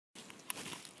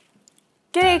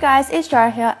G'day guys, it's Jara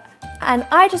here, and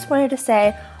I just wanted to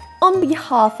say, on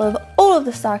behalf of all of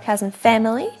the Sarcasm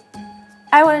family,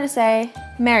 I wanted to say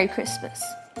Merry Christmas.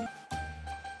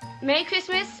 Merry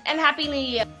Christmas and Happy New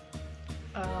Year.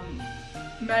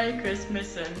 Merry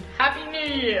Christmas and Happy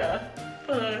New Year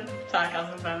for the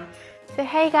Sarcasm family. So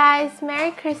hey guys,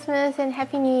 Merry Christmas and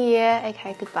Happy New Year.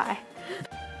 Okay, goodbye.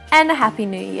 And a Happy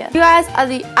New Year. You guys are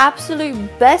the absolute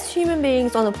best human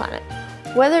beings on the planet.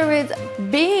 Whether it's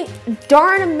being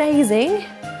darn amazing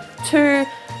to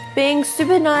being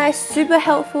super nice, super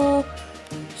helpful,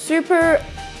 super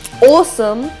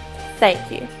awesome,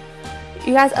 thank you.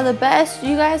 You guys are the best.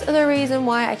 You guys are the reason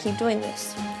why I keep doing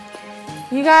this.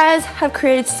 You guys have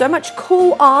created so much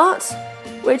cool art,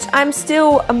 which I'm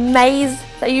still amazed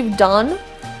that you've done.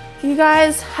 You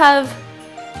guys have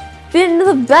been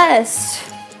the best.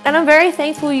 And I'm very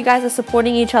thankful you guys are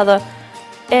supporting each other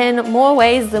in more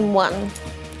ways than one.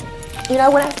 You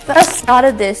know, when I first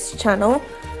started this channel,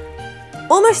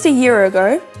 almost a year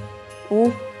ago,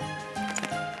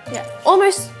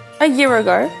 almost a year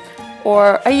ago,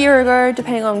 or a year ago,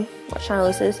 depending on what channel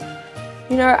this is,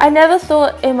 you know, I never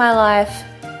thought in my life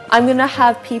I'm gonna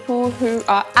have people who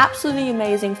are absolutely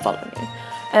amazing follow me,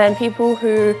 and people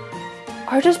who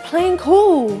are just plain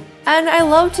cool. And I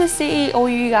love to see all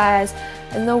you guys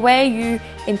and the way you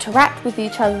interact with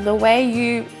each other, the way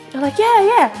you are like,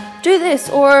 yeah, do this,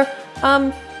 or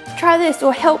try this,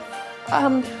 or help,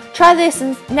 try this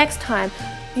and next time.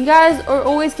 You guys are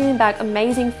always giving back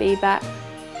amazing feedback,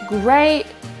 great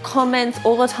comments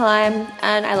all the time,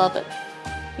 and I love it.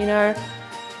 You know,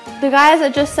 the guys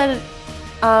that just said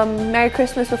Merry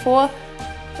Christmas before,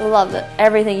 love it,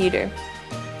 everything you do.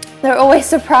 They're always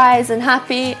surprised and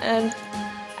happy, and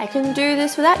I couldn't do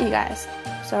this without you guys.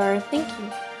 So thank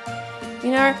you.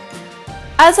 You know,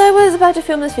 as I was about to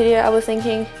film this video, I was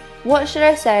thinking, what should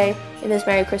I say in this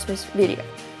Merry Christmas video?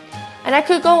 And I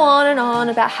could go on and on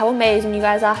about how amazing you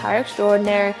guys are, how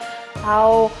extraordinary,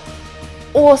 how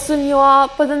awesome you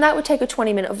are, but then that would take a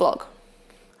 20-minute vlog.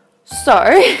 So,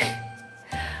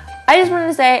 I just wanted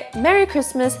to say Merry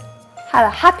Christmas, have a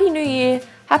Happy New Year,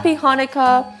 Happy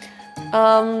Hanukkah,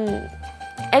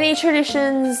 any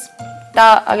traditions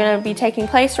that are going to be taking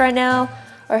place right now.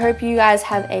 I hope you guys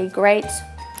have a great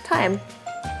time.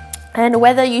 And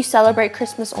whether you celebrate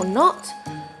Christmas or not,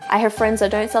 I have friends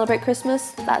that don't celebrate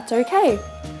Christmas, that's okay.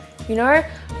 You know,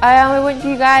 I want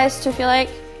you guys to feel like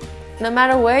no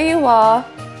matter where you are,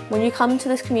 when you come to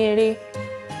this community,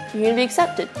 you're going to be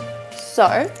accepted.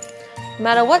 So, no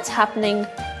matter what's happening,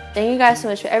 thank you guys so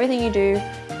much for everything you do,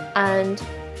 and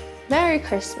Merry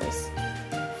Christmas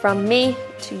from me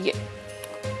to you.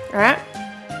 Alright?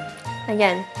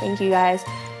 Again, thank you guys.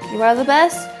 You are the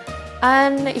best.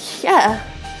 And yeah,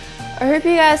 I hope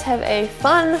you guys have a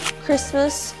fun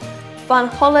Christmas, fun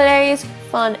holidays,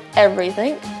 fun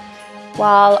everything.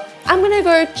 While I'm gonna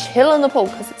go chill in the pool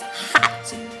because it's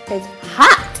hot. It's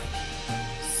hot.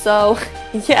 So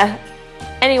yeah.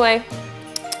 Anyway,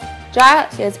 Jara,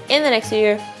 see you guys in the next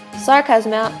video.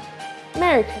 Sarcasm out.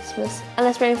 Merry Christmas. And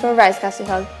let's bring for a Rise Cassie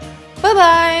hug. Bye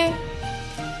bye.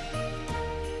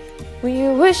 We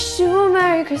wish you a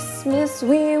Merry Christmas,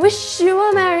 we wish you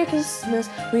a Merry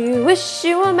Christmas, we wish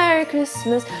you a Merry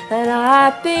Christmas and a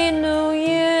Happy New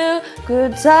Year.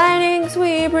 Good tidings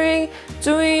we bring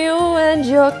to you and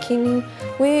your King.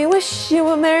 We wish you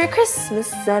a Merry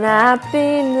Christmas and a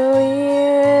Happy New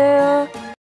Year.